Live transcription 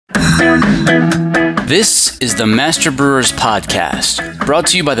This is the Master Brewers Podcast, brought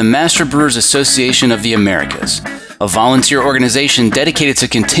to you by the Master Brewers Association of the Americas, a volunteer organization dedicated to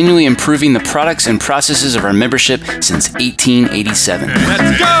continually improving the products and processes of our membership since 1887.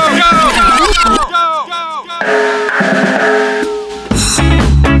 Let's go!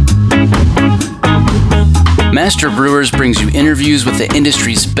 Master Brewers brings you interviews with the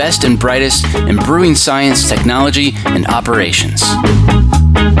industry's best and brightest in brewing science, technology, and operations.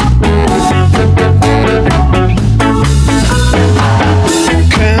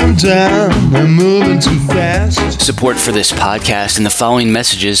 Calm down, I'm moving too fast. Support for this podcast and the following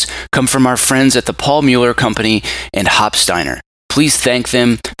messages come from our friends at the Paul Mueller Company and Hopsteiner. Please thank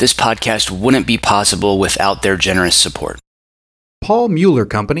them. This podcast wouldn't be possible without their generous support. Paul Mueller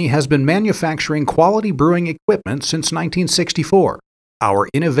Company has been manufacturing quality brewing equipment since 1964. Our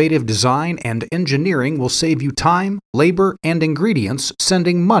innovative design and engineering will save you time, labor, and ingredients,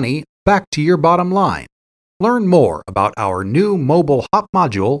 sending money back to your bottom line. Learn more about our new mobile hop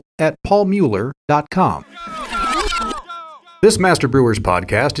module at paulmueller.com. This Master Brewers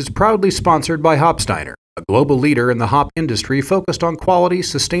podcast is proudly sponsored by Hopsteiner, a global leader in the hop industry focused on quality,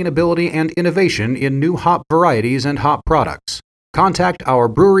 sustainability, and innovation in new hop varieties and hop products. Contact our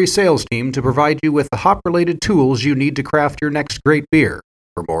brewery sales team to provide you with the hop-related tools you need to craft your next great beer.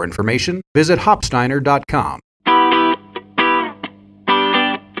 For more information, visit hopsteiner.com.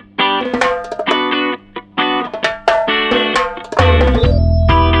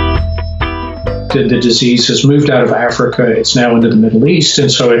 The disease has moved out of Africa. It's now into the Middle East, and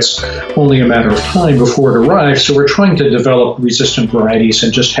so it's only a matter of time before it arrives. So we're trying to develop resistant varieties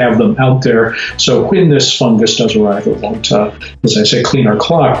and just have them out there. So when this fungus does arrive, it won't, as I say, clean our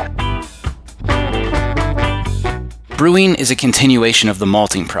clock. Brewing is a continuation of the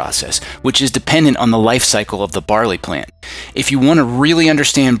malting process, which is dependent on the life cycle of the barley plant. If you want to really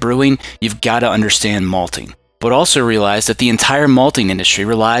understand brewing, you've got to understand malting. But also realize that the entire malting industry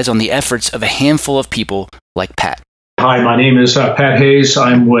relies on the efforts of a handful of people like Pat. Hi, my name is Pat Hayes.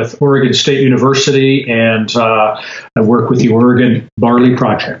 I'm with Oregon State University, and I work with the Oregon Barley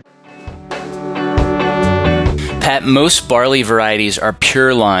Project. Pat, most barley varieties are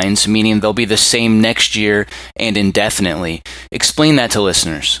pure lines, meaning they'll be the same next year and indefinitely. Explain that to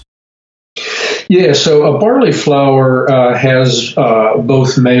listeners. Yeah, so a barley flower has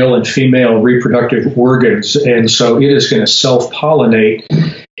both male and female reproductive organs, and so it is going to self-pollinate.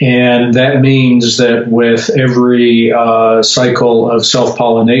 And that means that with every cycle of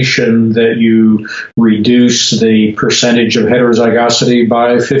self-pollination that you reduce the percentage of heterozygosity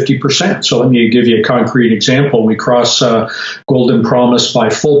by 50%. So let me give you a concrete example. We cross Golden Promise by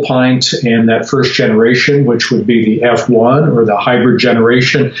Full Pint, and that first generation, which would be the F1 or the hybrid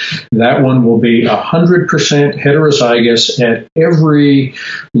generation, that one will be 100% heterozygous at every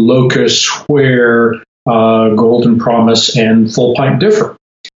locus where Golden Promise and Full Pint differ.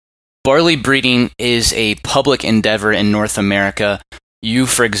 Barley breeding is a public endeavor in North America. You,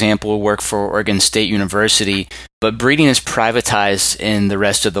 for example, work for Oregon State University, but breeding is privatized in the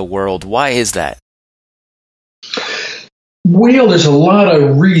rest of the world. Why is that? Well, there's a lot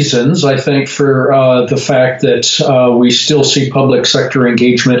of reasons, I think, for the fact that we still see public sector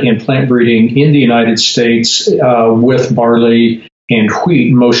engagement in plant breeding in the United States with barley and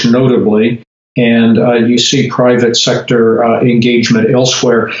wheat, most notably. And you see private sector engagement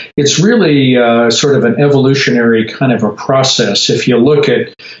elsewhere. It's really sort of an evolutionary kind of a process. If you look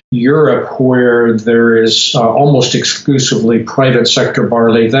at Europe, where there is almost exclusively private sector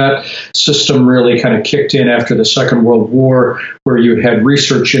barley, that system really kind of kicked in after the Second World War, where you had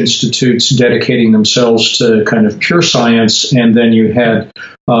research institutes dedicating themselves to kind of pure science, and then you had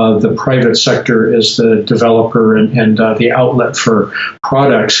the private sector as the developer and the outlet for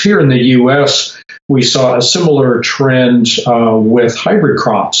products. Here in the U.S., we saw a similar trend with hybrid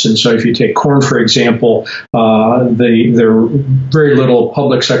crops. And so if you take corn, for example, there very little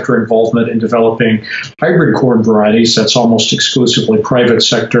public sector involvement in developing hybrid corn varieties. That's almost exclusively private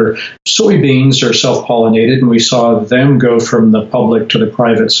sector. Soybeans are self-pollinated, and we saw them go from the public to the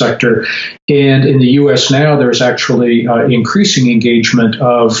private sector. And in the U.S. now, there's actually increasing engagement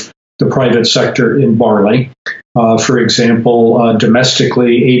of the private sector in barley. For example,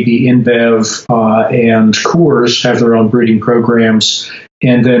 domestically, AB InBev and Coors have their own breeding programs.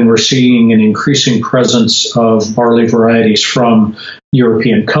 And then we're seeing an increasing presence of barley varieties from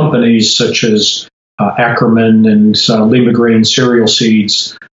European companies such as Ackerman and Lima Grain cereal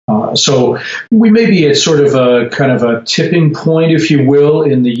seeds. So we may be at sort of a kind of a tipping point, if you will,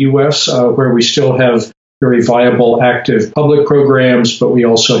 in the U.S., where we still have very viable, active public programs, but we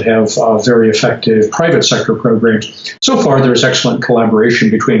also have very effective private sector programs. So far, there's excellent collaboration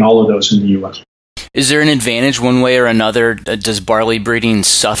between all of those in the U.S. Is there an advantage one way or another? Does barley breeding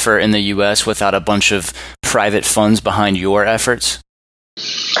suffer in the U.S. without a bunch of private funds behind your efforts?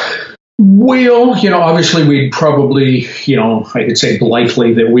 Well, obviously we'd probably, I could say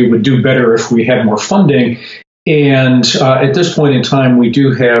blithely that we would do better if we had more funding. And at this point in time, we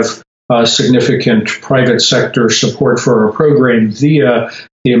do have significant private sector support for our program via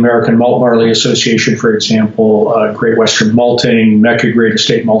the American Malt Barley Association, for example, Great Western Malting, Mecca Great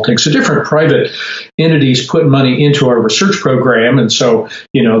Estate Malting. So different private entities put money into our research program. And so,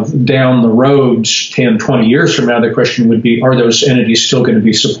 down the road, 10, 20 years from now, the question would be, are those entities still going to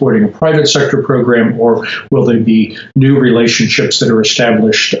be supporting a private sector program, or will there be new relationships that are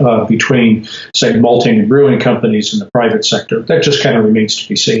established between, say, malting and brewing companies and the private sector? That just kind of remains to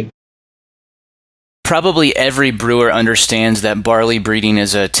be seen. Probably every brewer understands that barley breeding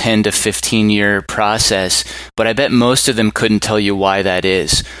is a 10 to 15 year process, but I bet most of them couldn't tell you why that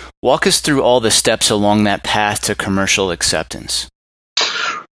is. Walk us through all the steps along that path to commercial acceptance.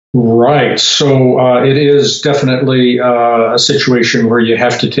 Right. So it is definitely a situation where you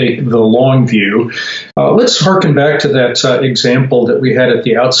have to take the long view. Let's harken back to that example that we had at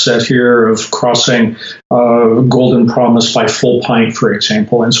the outset here of crossing Golden Promise by Full Pint, for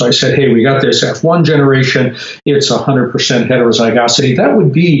example. And so I said, hey, we got this F1 generation. It's 100% heterozygosity. That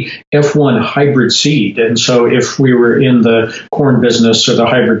would be F1 hybrid seed. And so if we were in the corn business or the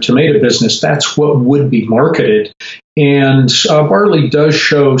hybrid tomato business, that's what would be marketed. And barley does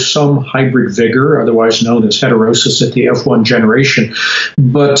show some hybrid vigor, otherwise known as heterosis at the F1 generation.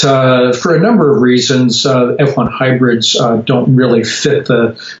 But for a number of reasons, F1 hybrids don't really fit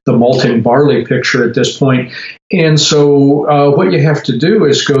the malting barley picture at this point. And so what you have to do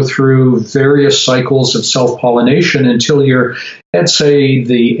is go through various cycles of self-pollination until you're at, say,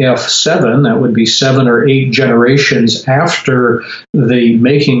 the F7. That would be 7 or 8 generations after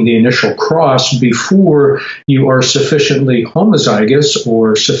making the initial cross, before you are sufficiently homozygous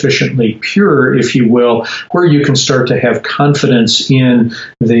or sufficiently pure, if you will, where you can start to have confidence in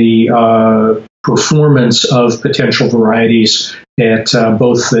the performance of potential varieties at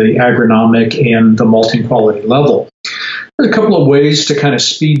both the agronomic and the malting quality level. There's a couple of ways to kind of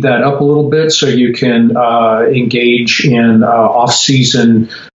speed that up a little bit, so you can engage in off-season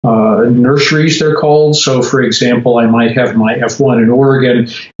nurseries, they're called. So, for example, I might have my F1 in Oregon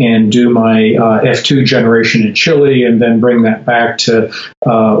and do my F2 generation in Chile, and then bring that back to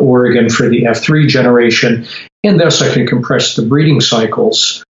Oregon for the F3 generation. And thus I can compress the breeding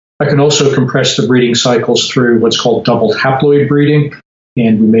cycles. I can also compress the breeding cycles through what's called double haploid breeding,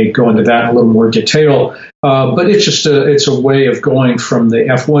 and we may go into that in a little more detail. But it's just it's a way of going from the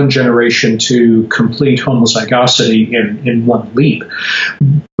F1 generation to complete homozygosity in one leap.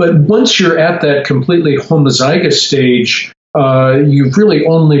 But once you're at that completely homozygous stage, you've really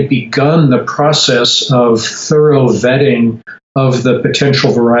only begun the process of thorough vetting of the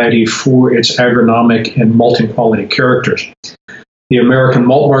potential variety for its agronomic and malting quality characters. The American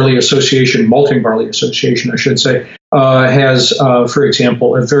Malt Barley Association, Malting Barley Association, I should say, has, for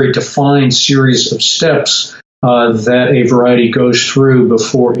example, a very defined series of steps that a variety goes through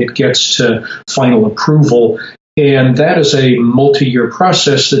before it gets to final approval. And that is a multi-year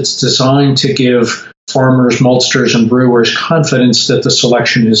process that's designed to give farmers, maltsters, and brewers confidence that the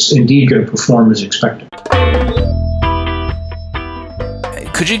selection is indeed going to perform as expected.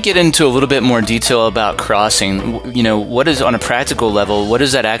 Could you get into a little bit more detail about crossing? What is, on a practical level, what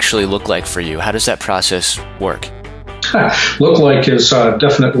does that actually look like for you? How does that process work? Look like is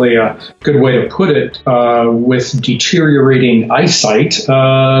definitely a good way to put it. With deteriorating eyesight,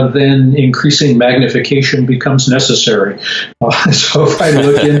 then increasing magnification becomes necessary. So if I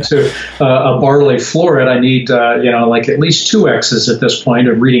look into a barley floret, I need like at least 2 X's at this point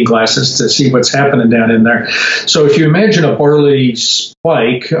of reading glasses to see what's happening down in there. So if you imagine a barley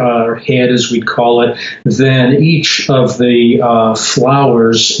spike, or head as we'd call it, then each of the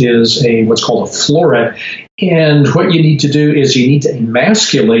flowers is what's called a floret. And what you need to do is you need to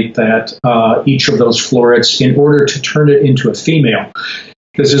emasculate that, each of those florets, in order to turn it into a female.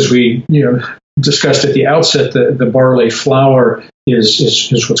 Because as we discussed at the outset, the barley flower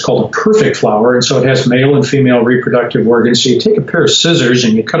is what's called a perfect flower. And so it has male and female reproductive organs. So you take a pair of scissors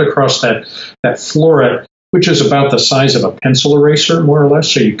and you cut across that floret, which is about the size of a pencil eraser, more or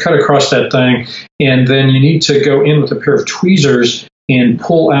less. So you cut across that thing, and then you need to go in with a pair of tweezers and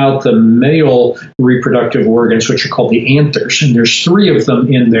pull out the male reproductive organs, which are called the anthers. And there's 3 of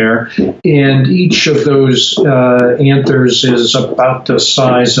them in there. And each of those anthers is about the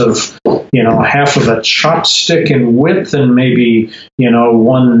size of, half of a chopstick in width and maybe,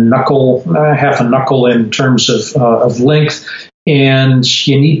 one knuckle, half a knuckle in terms of length. And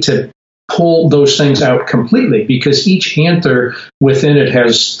you need to pull those things out completely because each anther within it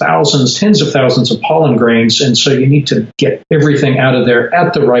has thousands, tens of thousands of pollen grains. And so you need to get everything out of there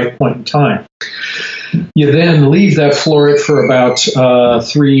at the right point in time. You then leave that floret for about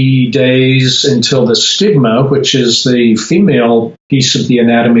 3 days until the stigma, which is the female piece of the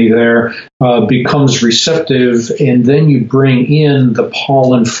anatomy there, becomes receptive, and then you bring in the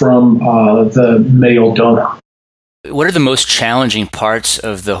pollen from the male donor. What are the most challenging parts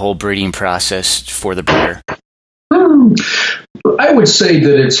of the whole breeding process for the breeder? I would say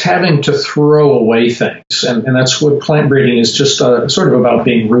that it's having to throw away things, and that's what plant breeding is, just sort of about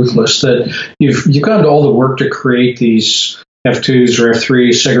being ruthless, that you've gone to all the work to create these F2s or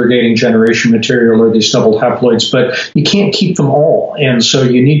F3 segregating generation material or these double haploids, but you can't keep them all. And so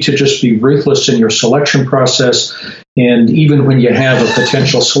you need to just be ruthless in your selection process. And even when you have a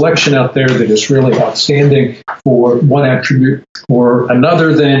potential selection out there that is really outstanding for one attribute or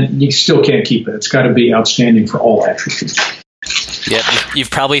another, then you still can't keep it. It's got to be outstanding for all attributes. Yep,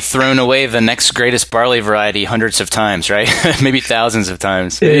 you've probably thrown away the next greatest barley variety hundreds of times, right? Maybe thousands of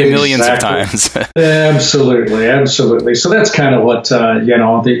times, maybe millions of times. Absolutely. So that's kind of what,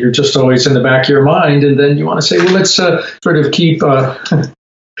 that you're just always in the back of your mind. And then you want to say, well, let's sort of keep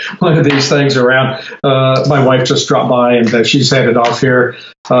one of these things around. My wife just dropped by and she's headed off here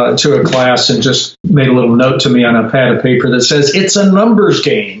to a class and just made a little note to me on a pad of paper that says it's a numbers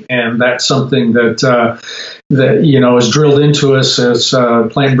game. And that's something that is drilled into us as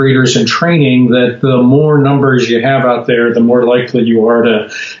plant breeders in training, that the more numbers you have out there, the more likely you are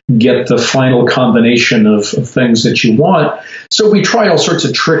to get the final combination of things that you want. So we try all sorts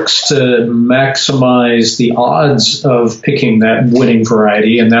of tricks to maximize the odds of picking that winning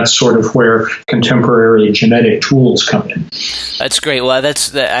variety, and that's sort of where contemporary genetic tools come in. That's great. Well,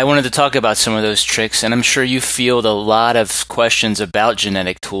 I wanted to talk about some of those tricks, and I'm sure you field a lot of questions about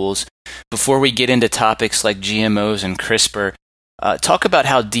genetic tools. Before we get into topics like GMOs and CRISPR, talk about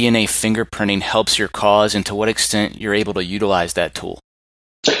how DNA fingerprinting helps your cause and to what extent you're able to utilize that tool.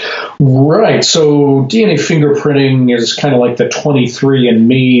 Right. So DNA fingerprinting is kind of like the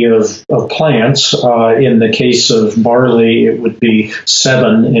 23andMe of plants. In the case of barley, it would be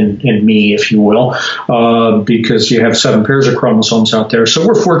 7 in me, if you will, because you have 7 pairs of chromosomes out there. So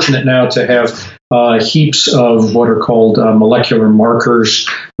we're fortunate now to have heaps of what are called molecular markers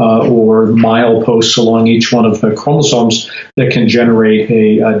or mileposts along each one of the chromosomes that can generate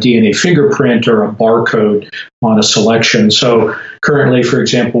a DNA fingerprint or a barcode on a selection. So currently, for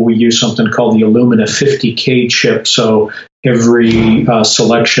example, we use something called the Illumina 50K chip. So every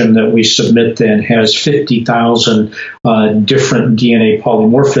selection that we submit then has 50,000 different DNA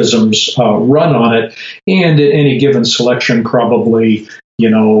polymorphisms run on it. And at any given selection, probably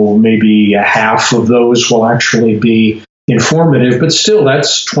maybe a half of those will actually be informative, but still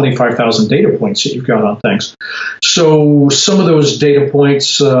that's 25,000 data points that you've got on things. So some of those data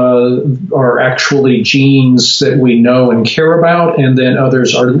points are actually genes that we know and care about, and then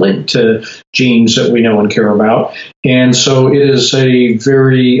others are linked to genes that we know and care about. And so it is a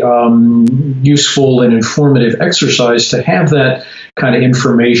very useful and informative exercise to have that kind of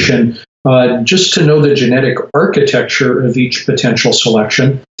information, just to know the genetic architecture of each potential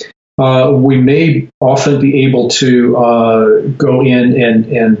selection. We may often be able to go in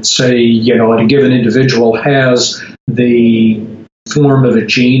and say, a given individual has the form of a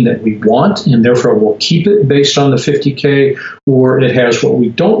gene that we want, and therefore we'll keep it based on the 50K, or it has what we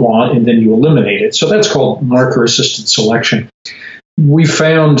don't want, and then you eliminate it. So that's called marker-assisted selection. We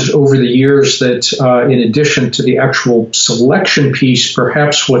found over the years that in addition to the actual selection piece,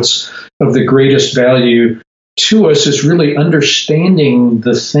 perhaps what's of the greatest value to us is really understanding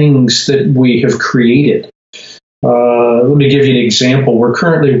the things that we have created. Let me give you an example. We're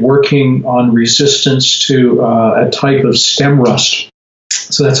currently working on resistance to a type of stem rust.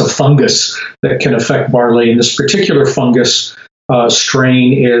 So that's a fungus that can affect barley. And this particular fungus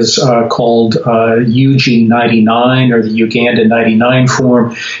strain is called UG99, or the Uganda 99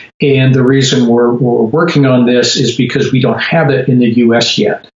 form. And the reason we're working on this is because we don't have it in the U.S.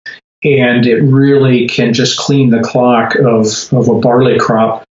 yet. And it really can just clean the clock of a barley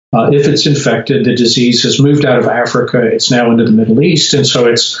crop If it's infected, the disease has moved out of Africa. It's now into the Middle East, and so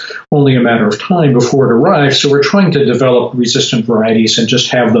it's only a matter of time before it arrives. So we're trying to develop resistant varieties and just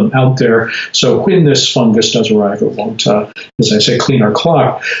have them out there. So when this fungus does arrive, it won't, as I say, clean our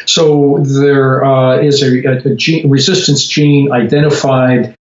clock. So there is a resistance gene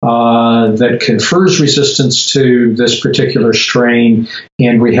identified that confers resistance to this particular strain,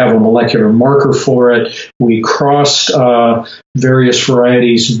 and we have a molecular marker for it. We crossed various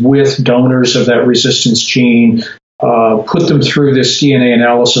varieties with donors of that resistance gene, put them through this DNA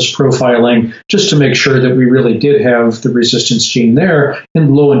analysis profiling just to make sure that we really did have the resistance gene there.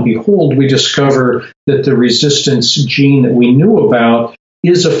 And lo and behold, we discover that the resistance gene that we knew about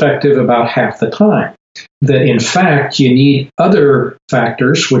is effective about half the time. That in fact, you need other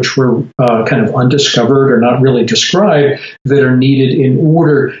factors which were kind of undiscovered or not really described that are needed in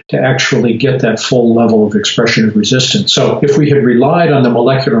order to actually get that full level of expression of resistance. So if we had relied on the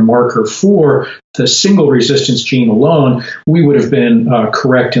molecular marker for the single resistance gene alone, we would have been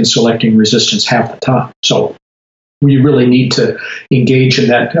correct in selecting resistance half the time. So we really need to engage in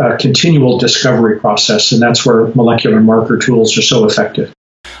that continual discovery process, and that's where molecular marker tools are so effective.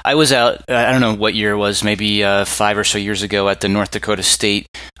 I was out, I don't know what year it was, maybe 5 or so years ago at the North Dakota State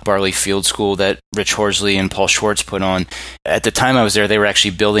Barley Field School that Rich Horsley and Paul Schwartz put on. At the time I was there, they were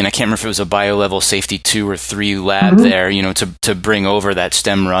actually building, I can't remember if it was a BioLevel Safety 2 or 3 lab there, to bring over that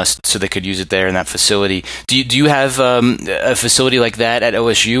stem rust so they could use it there in that facility. Do you have a facility like that at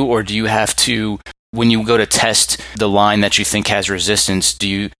OSU, or do you have to, when you go to test the line that you think has resistance, do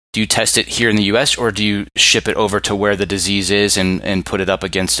you test it here in the U.S., or do you ship it over to where the disease is and put it up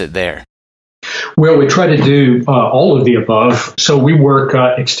against it there? Well, we try to do all of the above. So we work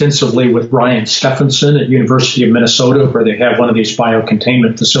extensively with Brian Stephenson at University of Minnesota, where they have one of these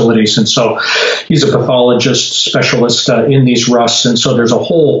biocontainment facilities. And so he's a pathologist specialist in these rusts. And so there's a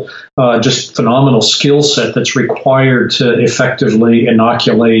whole just phenomenal skill set that's required to effectively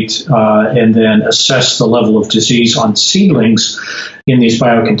inoculate and then assess the level of disease on seedlings in these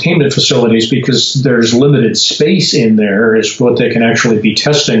biocontainment facilities, because there's limited space in there is what they can actually be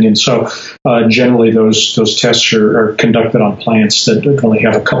testing. And so generally those tests are conducted on plants that only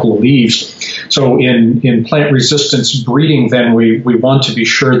have a couple of leaves. So in plant resistance breeding, then we want to be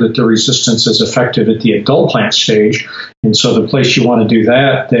sure that the resistance is effective at the adult plant stage. And so the place you want to do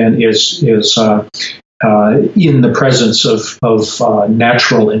that then is in the presence of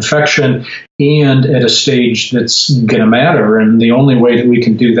natural infection and at a stage that's going to matter. And the only way that we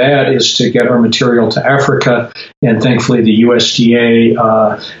can do that is to get our material to Africa. And thankfully, the USDA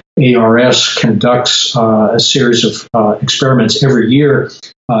ARS conducts a series of experiments every year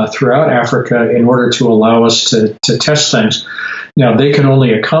throughout Africa in order to allow us to test things. Now, they can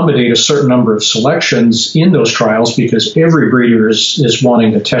only accommodate a certain number of selections in those trials because every breeder is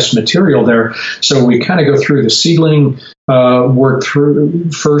wanting to test material there. So we kind of go through the seedling work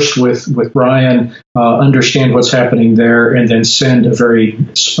through first with Brian, understand what's happening there, and then send a very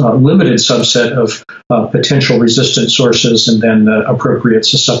limited subset of potential resistant sources and then the appropriate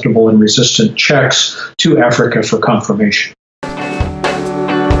susceptible and resistant checks to Africa for confirmation.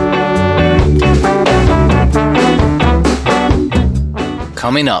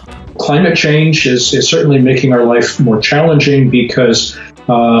 Coming up, climate change is certainly making our life more challenging because,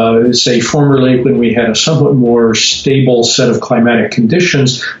 say, formerly when we had a somewhat more stable set of climatic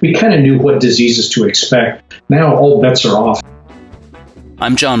conditions, we kind of knew what diseases to expect. Now all bets are off.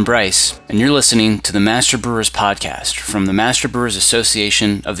 I'm John Bryce, and you're listening to the Master Brewers Podcast from the Master Brewers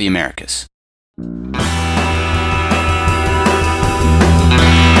Association of the Americas.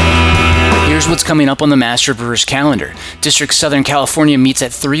 Here's what's coming up on the Master Brewers calendar. District Southern California meets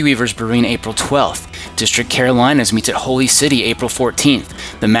at Three Weavers Brewing April 12th. District Carolinas meets at Holy City April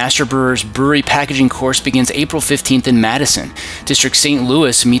 14th. The Master Brewers Brewery Packaging Course begins April 15th in Madison. District St.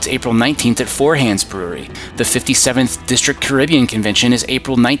 Louis meets April 19th at Four Hands Brewery. The 57th District Caribbean Convention is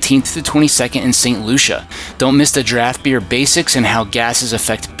April 19th to 22nd in St. Lucia. Don't miss the Draft Beer Basics and How Gases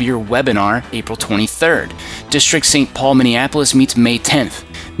Affect Beer webinar April 23rd. District St. Paul Minneapolis meets May 10th.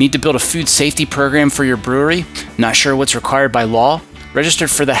 Need to build a food safety program for your brewery? Not sure what's required by law? Register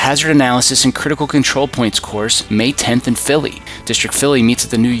for the Hazard Analysis and Critical Control Points course May 10th in Philly. District Philly meets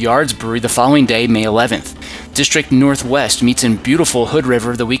at the New Yards Brewery the following day, May 11th. District Northwest meets in beautiful Hood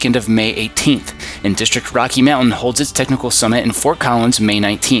River the weekend of May 18th. And District Rocky Mountain holds its Technical Summit in Fort Collins May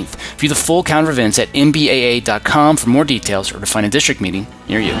 19th. View the full calendar of events at mbaa.com for more details or to find a district meeting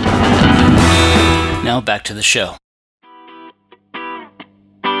near you. Now back to the show.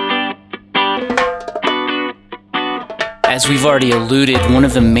 As we've already alluded, one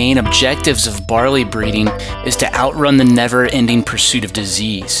of the main objectives of barley breeding is to outrun the never-ending pursuit of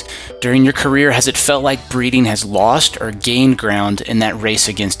disease. During your career, has it felt like breeding has lost or gained ground in that race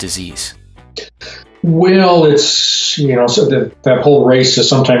against disease? Well, it's, so that whole race is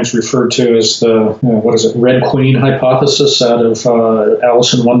sometimes referred to as the, Red Queen hypothesis out of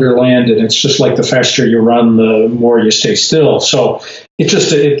Alice in Wonderland. And it's just like the faster you run, the more you stay still. So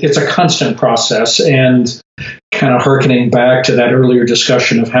it's a constant process. And kind of hearkening back to that earlier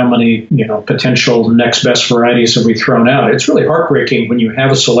discussion of how many, potential next best varieties have we thrown out. It's really heartbreaking when you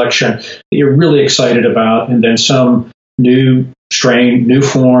have a selection that you're really excited about, and then some new strain, new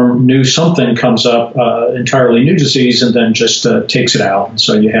form, new something comes up, entirely new disease, and then just takes it out. And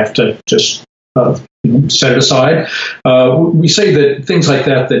so you have to just set it aside. We say that things like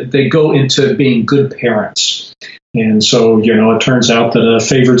that they go into being good parents. And so, it turns out that a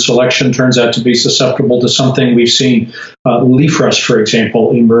favored selection turns out to be susceptible to something. We've seen leaf rust, for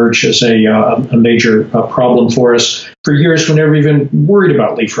example, emerge as a major problem for us. For years, we never even worried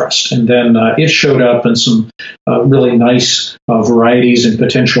about leaf rust. And then it showed up, and some really nice varieties and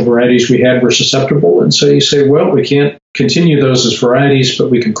potential varieties we had were susceptible. And so you say, well, we can't continue those as varieties,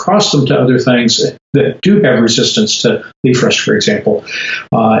 but we can cross them to other things that do have resistance to leaf rust, for example,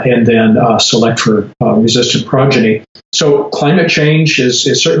 and then select for resistant progeny. So climate change is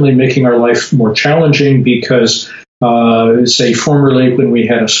certainly making our life more challenging because, say, formerly when we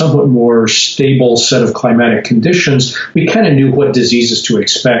had a somewhat more stable set of climatic conditions, we kind of knew what diseases to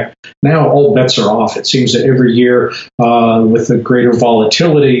expect. Now all bets are off. It seems that every year with the greater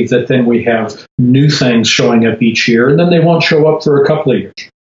volatility that then we have new things showing up each year, and then they won't show up for a couple of years.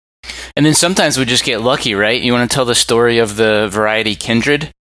 And then sometimes we just get lucky, right? You want to tell the story of the variety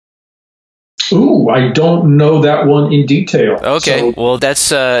Kindred? Ooh, I don't know that one in detail. Okay, well,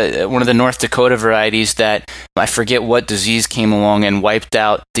 that's one of the North Dakota varieties that I forget what disease came along and wiped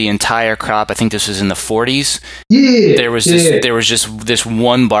out the entire crop. I think this was in the 40s. Yeah, there was just this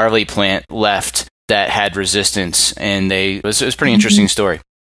one barley plant left that had resistance, and it was a pretty interesting story.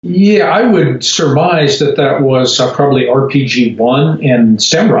 Yeah, I would surmise that was probably RPG1 and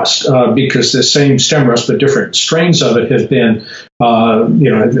stem rust, because the same stem rust, but different strains of it have been,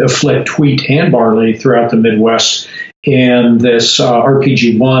 afflict wheat and barley throughout the Midwest. And this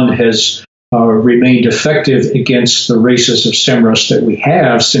RPG1 has remained effective against the races of stem rust that we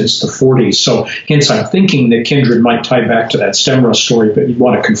have since the 40s. So hence I'm thinking that Kindred might tie back to that stem rust story, but you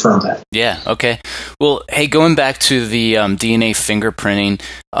want to confirm that. Yeah, okay. Well, hey, going back to the DNA fingerprinting,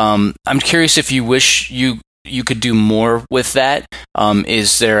 I'm curious if you wish you could do more with that.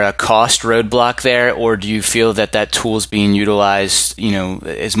 Is there a cost roadblock there, or do you feel that tool is being utilized,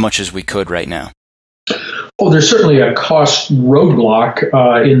 as much as we could right now? Oh, there's certainly a cost roadblock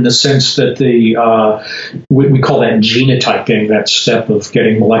in the sense that we call that genotyping, that step of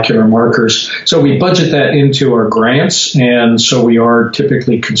getting molecular markers. So we budget that into our grants, and so we are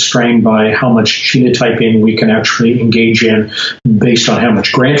typically constrained by how much genotyping we can actually engage in based on how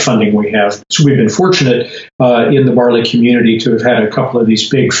much grant funding we have. So we've been fortunate in the barley community to have had a couple of these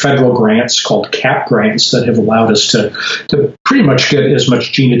big federal grants called CAP grants that have allowed us to pretty much get as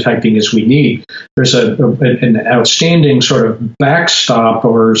much genotyping as we need. There's an outstanding sort of backstop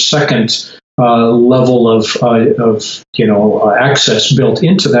or second level of access built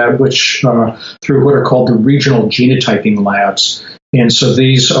into that, which through what are called the regional genotyping labs. And so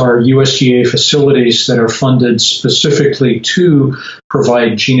these are USDA facilities that are funded specifically to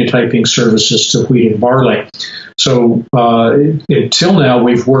provide genotyping services to wheat and barley. So until now,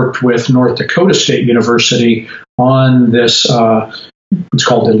 we've worked with North Dakota State University on this it's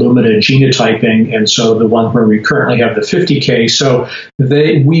called Illumina genotyping, and so the one where we currently have the 50K. So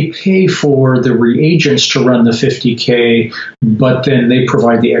we pay for the reagents to run the 50K, but then they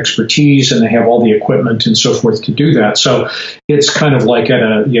provide the expertise and they have all the equipment and so forth to do that. So it's kind of like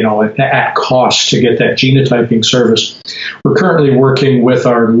at cost to get that genotyping service. We're currently working with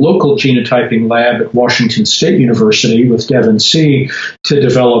our local genotyping lab at Washington State University with Devin C. to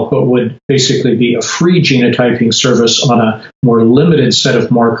develop what would basically be a free genotyping service on a more limited set of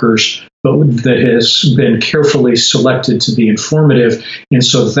markers, but that has been carefully selected to be informative. And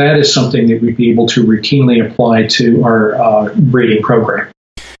so that is something that we'd be able to routinely apply to our breeding program.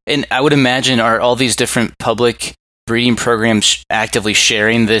 And I would imagine, are all these different public breeding programs actively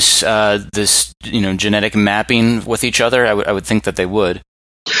sharing this genetic mapping with each other? I would think that they would.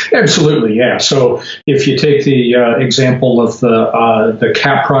 Absolutely, yeah. So if you take the example of the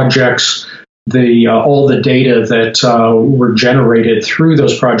CAP projects, all the data that were generated through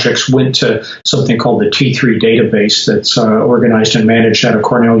those projects went to something called the T3 database that's organized and managed out of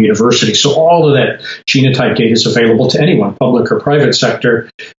Cornell University. So all of that genotype data is available to anyone, public or private sector.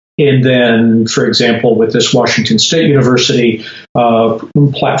 And then, for example, with this Washington State University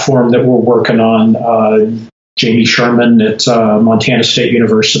platform that we're working on, Jamie Sherman at Montana State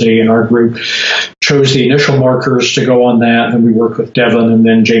University and our group chose the initial markers to go on that. And then we worked with Devin, and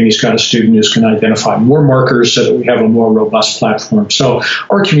then Jamie's got a student who's going to identify more markers so that we have a more robust platform. So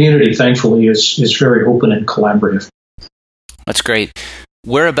our community, thankfully, is very open and collaborative. That's great.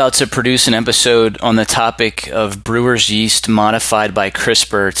 We're about to produce an episode on the topic of brewer's yeast modified by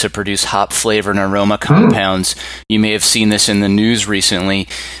CRISPR to produce hop flavor and aroma compounds. You may have seen this in the news recently.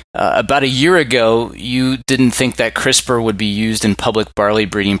 About a year ago, you didn't think that CRISPR would be used in public barley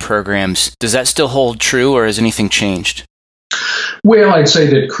breeding programs. Does that still hold true, or has anything changed? Well, I'd say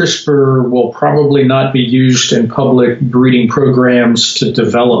that CRISPR will probably not be used in public breeding programs to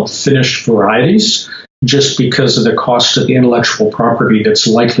develop finished varieties, just because of the cost of the intellectual property that's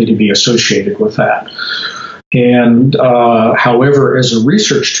likely to be associated with that. And however, as a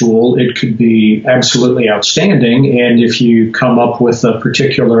research tool, it could be absolutely outstanding. And if you come up with a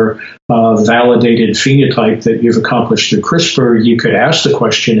particular validated phenotype that you've accomplished through CRISPR, you could ask the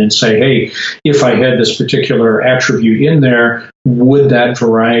question and say, hey, if I had this particular attribute in there, would that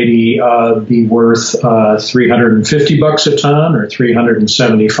variety be worth $350 a ton, or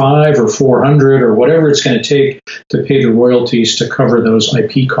 $375, or $400, or whatever it's going to take to pay the royalties to cover those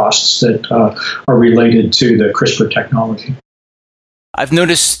IP costs that are related to the CRISPR technology? I've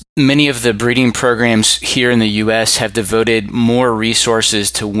noticed many of the breeding programs here in the U.S. have devoted more resources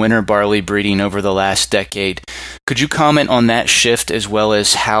to winter barley breeding over the last decade. Could you comment on that shift, as well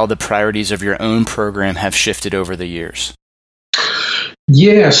as how the priorities of your own program have shifted over the years?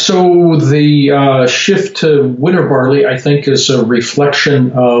 Yeah, so the shift to winter barley, I think, is a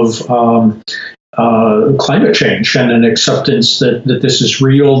reflection of climate change and an acceptance that this is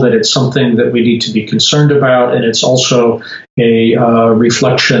real, that it's something that we need to be concerned about, and it's also a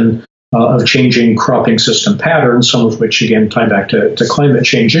reflection of changing cropping system patterns, some of which, again, tie back to climate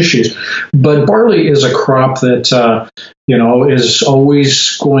change issues. But barley is a crop that is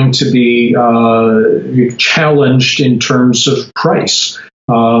always going to be challenged in terms of price.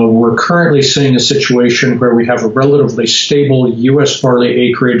 We're currently seeing a situation where we have a relatively stable U.S. barley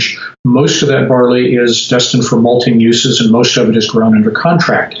acreage. Most of that barley is destined for malting uses, and most of it is grown under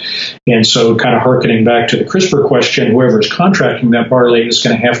contract. And so, kind of hearkening back to the CRISPR question, whoever is contracting that barley is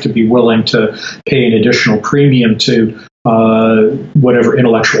going to have to be willing to pay an additional premium to whatever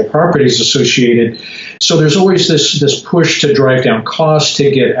intellectual property is associated. So there's always this push to drive down costs, to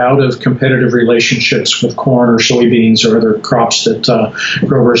get out of competitive relationships with corn or soybeans or other crops that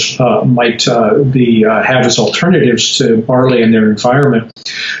growers might have as alternatives to barley in their environment.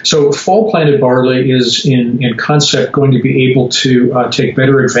 So fall planted barley is in concept going to be able to take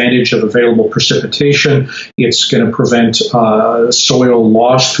better advantage of available precipitation. It's going to prevent soil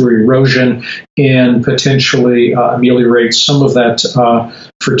loss through erosion and potentially ameliorate some of that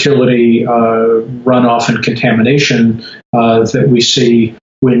fertility runoff and contamination that we see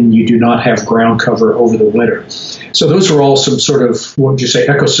when you do not have ground cover over the winter. So those are all some sort of, what would you say,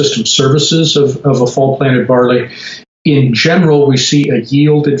 ecosystem services of a fall planted barley. In general, we see a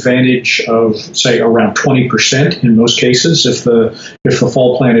yield advantage of, say, around 20% in most cases if the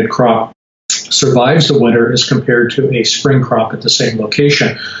fall planted crop survives the winter as compared to a spring crop at the same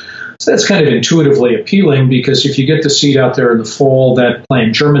location. So that's kind of intuitively appealing, because if you get the seed out there in the fall, that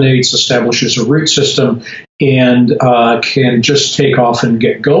plant germinates, establishes a root system, and can just take off and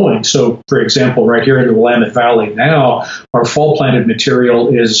get going. So, for example, right here in the Willamette Valley now, our fall planted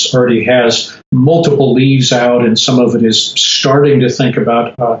material already has multiple leaves out, and some of it is starting to think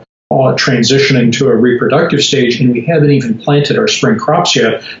about transitioning to a reproductive stage, and we haven't even planted our spring crops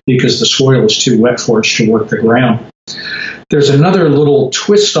yet because the soil is too wet for it to work the ground. There's another little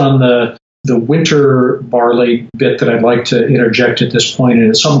twist on the winter barley bit that I'd like to interject at this point, and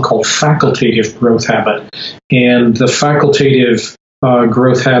it's something called facultative growth habit. And the facultative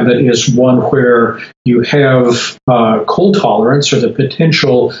growth habit is one where you have cold tolerance, or the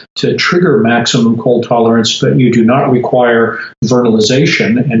potential to trigger maximum cold tolerance, but you do not require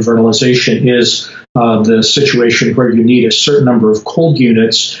vernalization. And vernalization is the situation where you need a certain number of cold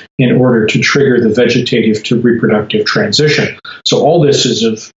units in order to trigger the vegetative to reproductive transition. So all this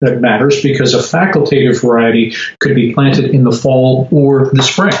that matters, because a facultative variety could be planted in the fall or the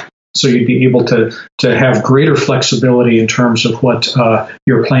spring. So you'd be able to have greater flexibility in terms of what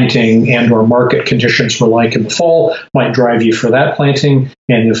your planting and or market conditions were like in the fall, might drive you for that planting.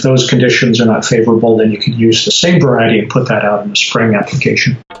 And if those conditions are not favorable, then you could use the same variety and put that out in the spring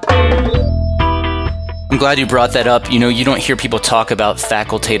application. I'm glad you brought that up. You don't hear people talk about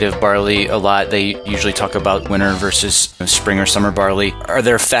facultative barley a lot. They usually talk about winter versus spring or summer barley. Are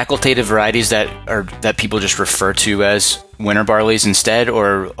there facultative varieties that people just refer to as winter barleys instead,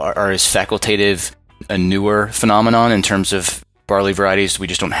 or is facultative a newer phenomenon in terms of barley varieties? We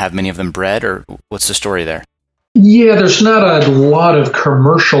just don't have many of them bred, or what's the story there? Yeah, there's not a lot of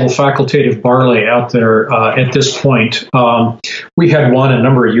commercial facultative barley out there at this point. We had one a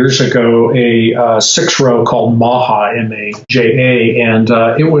number of years ago, a 6-row called Maha, M-A-J-A, and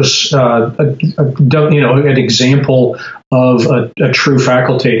it was an example of a true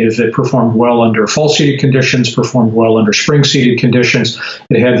facultative that performed well under fall-seeded conditions, performed well under spring-seeded conditions.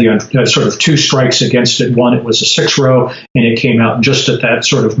 It had the sort of two strikes against it. One, it was a 6-row, and it came out just at that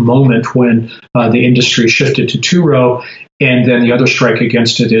sort of moment when the industry shifted to 2-row. And then the other strike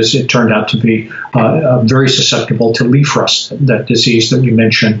against it is it turned out to be very susceptible to leaf rust, that disease that we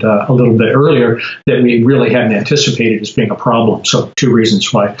mentioned a little bit earlier, that we really hadn't anticipated as being a problem. So 2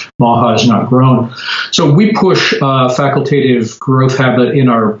 reasons why Maha is not grown. So we push facultative growth habit in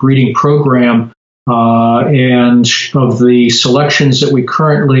our breeding program. And of the selections that we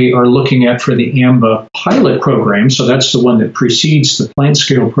currently are looking at for the AMBA pilot program, so that's the one that precedes the plant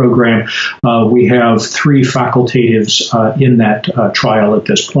scale program, we have 3 facultatives in that trial at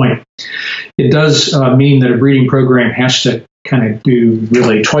this point. It does mean that a breeding program has to kind of do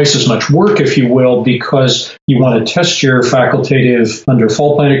really twice as much work, if you will, because you want to test your facultative under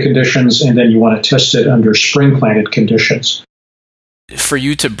fall planted conditions, and then you want to test it under spring planted conditions. For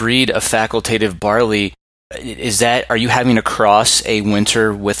you to breed a facultative barley, are you having to cross a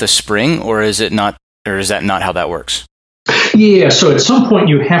winter with a spring, or is that not how that works? Yeah, so at some point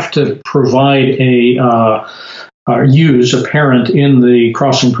you have to provide use a parent in the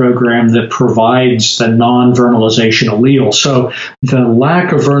crossing program that provides the non-vernalization allele. So the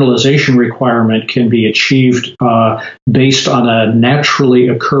lack of vernalization requirement can be achieved based on a naturally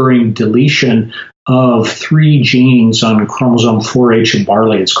occurring deletion of 3 genes on chromosome 4H in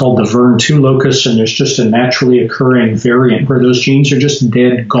barley. It's called the VERN2 locus, and there's just a naturally occurring variant where those genes are just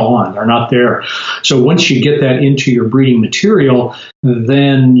dead gone. They're not there. So once you get that into your breeding material,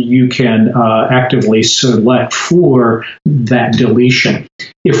 then you can actively select for that deletion.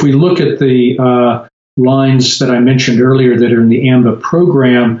 If we look at the lines that I mentioned earlier that are in the AMBA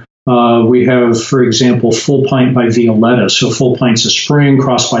program, we have, for example, full pint by Violetta. So full pints of spring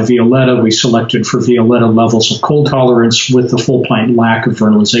crossed by Violetta. We selected for Violetta levels of cold tolerance with the full pint lack of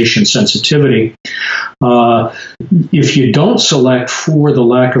vernalization sensitivity. If you don't select for the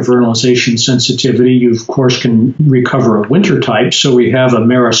lack of vernalization sensitivity, you, of course, can recover a winter type. So we have a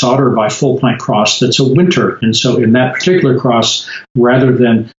Maris Otter by full pint cross that's a winter. And so in that particular cross, rather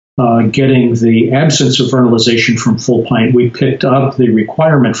than getting the absence of vernalization from full pint, we picked up the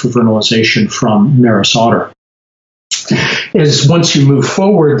requirement for vernalization from Maris Otter. As once you move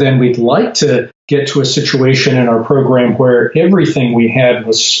forward, then we'd like to get to a situation in our program where everything we had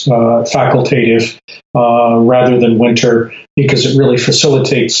was facultative rather than winter, because it really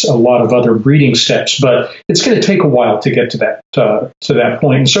facilitates a lot of other breeding steps. But it's going to take a while to get to that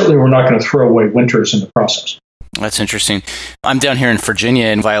point, and certainly we're not going to throw away winters in the process. That's interesting. I'm down here in Virginia,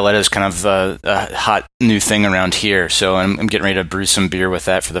 and Violetta is kind of a hot new thing around here. So I'm getting ready to brew some beer with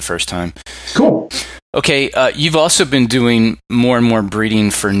that for the first time. Cool. Okay, you've also been doing more and more breeding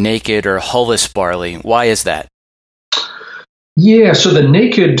for naked or hulless barley. Why is that? Yeah, so the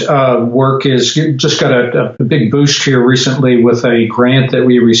naked work is just got a big boost here recently with a grant that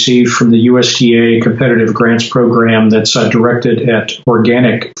we received from the USDA Competitive Grants Program that's directed at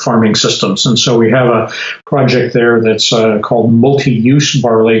organic farming systems. And so we have a project there that's called Multi-Use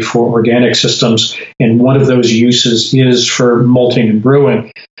Barley for Organic Systems, and one of those uses is for malting and brewing.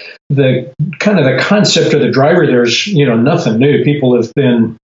 The concept of the driver there's nothing new. People have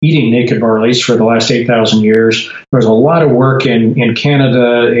been eating naked barleys for the last 8,000 years. There's a lot of work in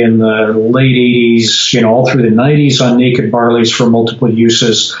Canada in the late 80s, all through the 90s on naked barleys for multiple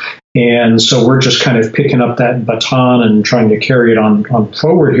uses. And so we're just kind of picking up that baton and trying to carry it on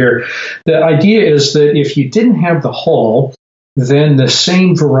forward here. The idea is that if you didn't have the hull, then the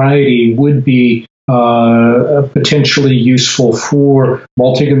same variety would be potentially useful for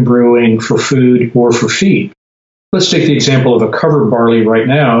malting and brewing, for food, or for feed. let's take the example of a covered barley right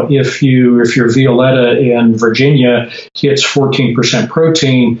now. If your Violetta in Virginia hits 14%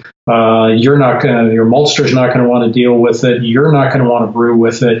 protein, your maltster's not going to want to deal with it. You're not going to want to brew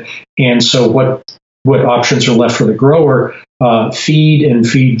with it. And so what options are left for the grower? Feed, and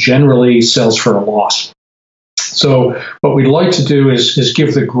feed generally sells for a loss. So what we'd like to do is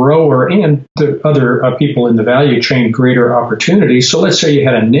give the grower and the other people in the value chain greater opportunity. So let's say you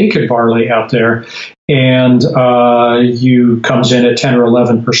had a naked barley out there and you comes in at 10 or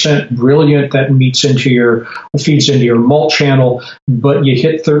 11%, brilliant, that feeds into your malt channel, but you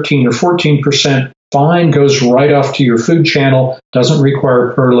hit 13 or 14%, fine, goes right off to your food channel, doesn't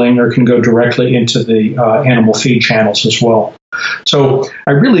require pearling, or can go directly into the animal feed channels as well. So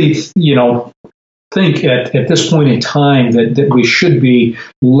I really, think at this point in time that we should be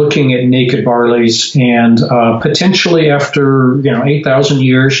looking at naked barleys and potentially after 8,000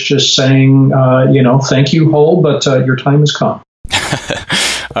 years just saying thank you, Hull, but your time has come.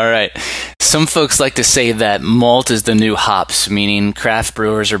 All right. Some folks like to say that malt is the new hops, meaning craft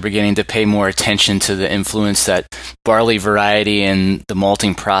brewers are beginning to pay more attention to the influence that barley variety and the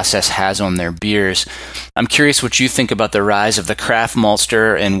malting process has on their beers. I'm curious what you think about the rise of the craft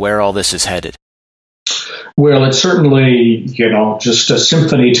maltster and where all this is headed. Well, it's certainly, just a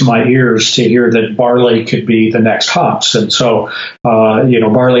symphony to my ears to hear that barley could be the next hops. And so,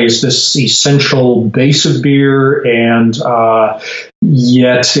 barley is this essential base of beer, and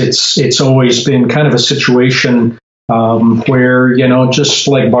yet it's always been kind of a situation where, just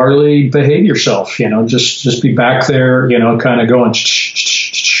like barley, behave yourself, just be back there, kind of going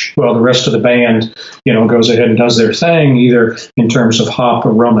while the rest of the band, goes ahead and does their thing, either in terms of hop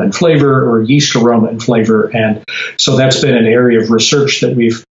aroma and flavor or yeast aroma and flavor. And so that's been an area of research that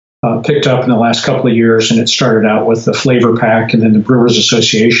we've picked up in the last couple of years. And it started out with the Flavor Pack, and then the Brewers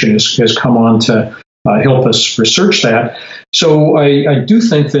Association has come on to help us research that. So I do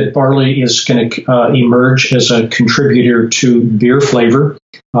think that barley is going to emerge as a contributor to beer flavor.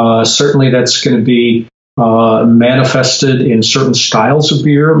 Certainly that's going to be manifested in certain styles of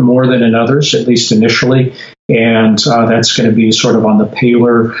beer more than in others, at least initially. And that's going to be sort of on the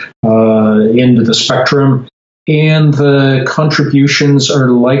paler end of the spectrum. And the contributions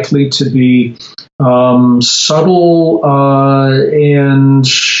are likely to be subtle and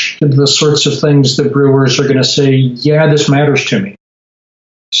the sorts of things that brewers are going to say, yeah, this matters to me.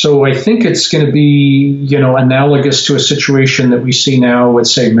 So I think it's going to be, analogous to a situation that we see now with,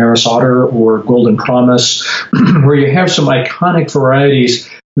 say, Maris Otter or Golden Promise, where you have some iconic varieties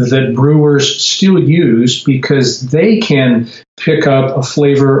that brewers still use because they can pick up a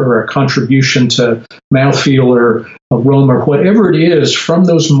flavor or a contribution to mouthfeel or aroma or whatever it is from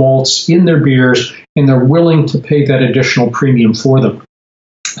those malts in their beers, and they're willing to pay that additional premium for them.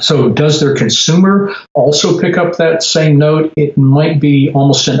 So does their consumer also pick up that same note? It might be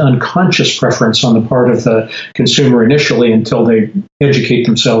almost an unconscious preference on the part of the consumer initially until they educate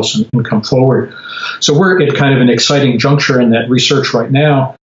themselves and come forward. So we're at kind of an exciting juncture in that research right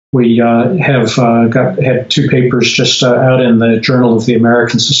now. We have had two papers just out in the Journal of the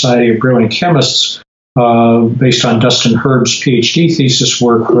American Society of Brewing Chemists based on Dustin Herb's PhD thesis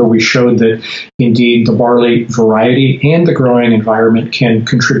work, where we showed that indeed the barley variety and the growing environment can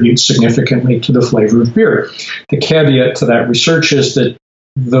contribute significantly to the flavor of beer. The caveat to that research is that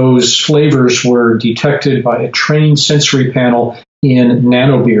those flavors were detected by a trained sensory panel in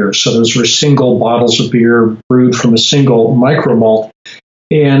nano beers. So those were single bottles of beer brewed from a single micro malt.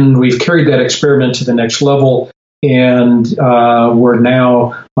 And we've carried that experiment to the next level. And we're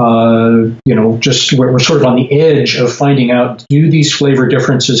now, we're sort of on the edge of finding out, do these flavor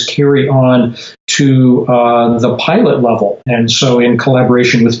differences carry on to the pilot level? And so in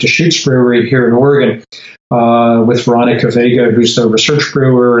collaboration with Deschutes Brewery here in Oregon, with Veronica Vega, who's their research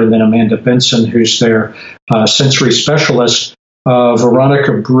brewer, and then Amanda Benson, who's their sensory specialist,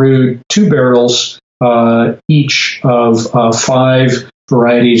 Veronica brewed 2 barrels, each of 5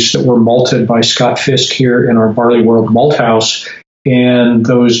 varieties that were malted by Scott Fisk here in our Barley World Malt House. And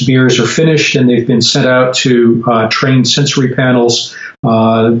those beers are finished and they've been sent out to trained sensory panels.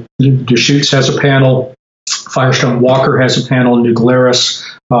 Deschutes has a panel. Firestone Walker has a panel. New Glarus,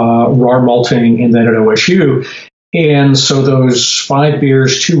 RAR Malting, and then at OSU. And so those 5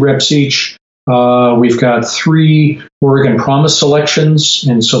 beers, 2 reps each. We've got 3 Oregon Promise selections,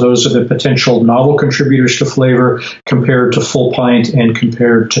 and so those are the potential novel contributors to flavor compared to Full Pint and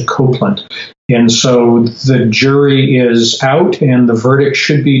compared to Copeland. And so the jury is out, and the verdict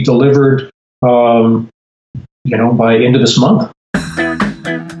should be delivered, by end of this month.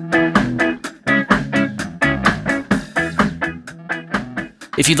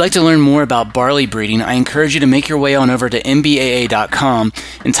 If you'd like to learn more about barley breeding, I encourage you to make your way on over to mbaa.com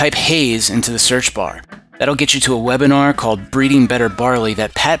and type Haze into the search bar. That'll get you to a webinar called Breeding Better Barley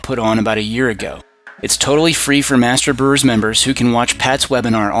that Pat put on about a year ago. It's totally free for Master Brewers members who can watch Pat's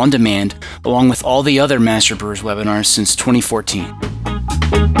webinar on demand, along with all the other Master Brewers webinars since 2014.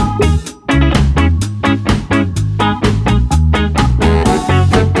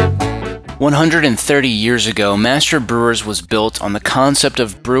 "130 years ago, Master Brewers was built on the concept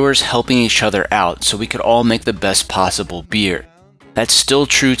of brewers helping each other out so we could all make the best possible beer. That's still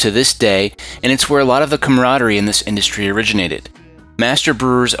true to this day, and it's where a lot of the camaraderie in this industry originated. Master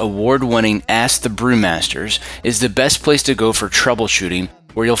Brewers' award-winning Ask the Brewmasters is the best place to go for troubleshooting,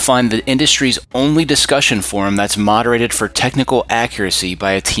 where you'll find the industry's only discussion forum that's moderated for technical accuracy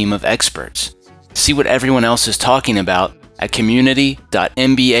by a team of experts. See what everyone else is talking about at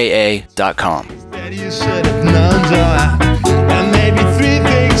community.mbaa.com.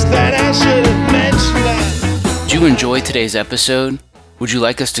 Did you enjoy today's episode? Would you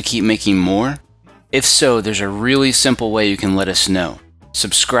like us to keep making more? If so, there's a really simple way you can let us know.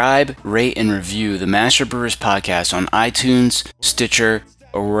 Subscribe, rate, and review the Master Brewers Podcast on iTunes, Stitcher,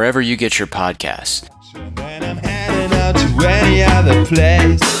 or wherever you get your podcasts. When I'm heading out to any other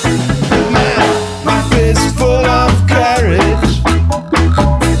place, my fist full of courage,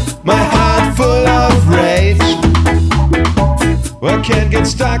 my heart full of rage. Well, I can't get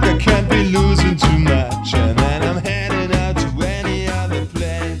stuck, I can't be losing too much, and then I'm heading out to any other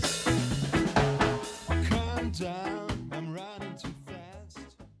place. Come down.